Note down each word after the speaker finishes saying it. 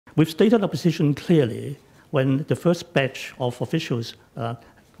We've stated our position clearly when the first batch of officials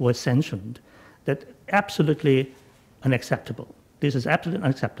were sanctioned, that absolutely unacceptable. This is absolutely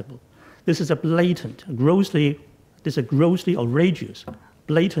unacceptable. This is a blatant, grossly outrageous,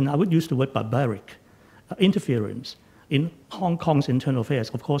 blatant, I would use the word barbaric, interference in Hong Kong's internal affairs,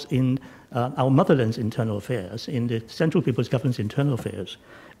 of course, in our motherland's internal affairs, in the Central People's Government's internal affairs.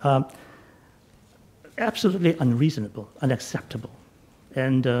 Absolutely unreasonable, unacceptable.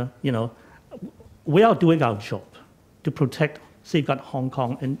 And, we are doing our job to protect, safeguard Hong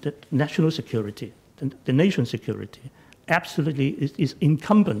Kong and the national security, the nation's security. Absolutely is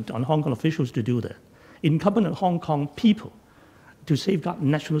incumbent on Hong Kong officials to do that. Incumbent on Hong Kong people to safeguard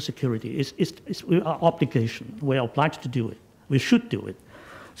national security is our obligation. We are obliged to do it. We should do it.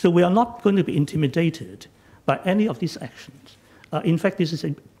 So we are not going to be intimidated by any of these actions. In fact, this is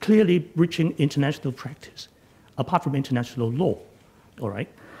clearly breaching international practice, apart from international law. All right.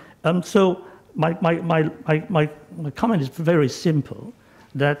 So my comment is very simple,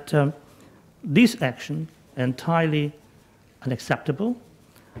 that this action entirely unacceptable,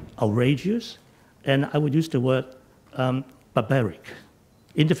 outrageous, and I would use the word barbaric,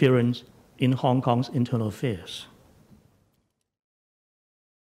 interference in Hong Kong's internal affairs.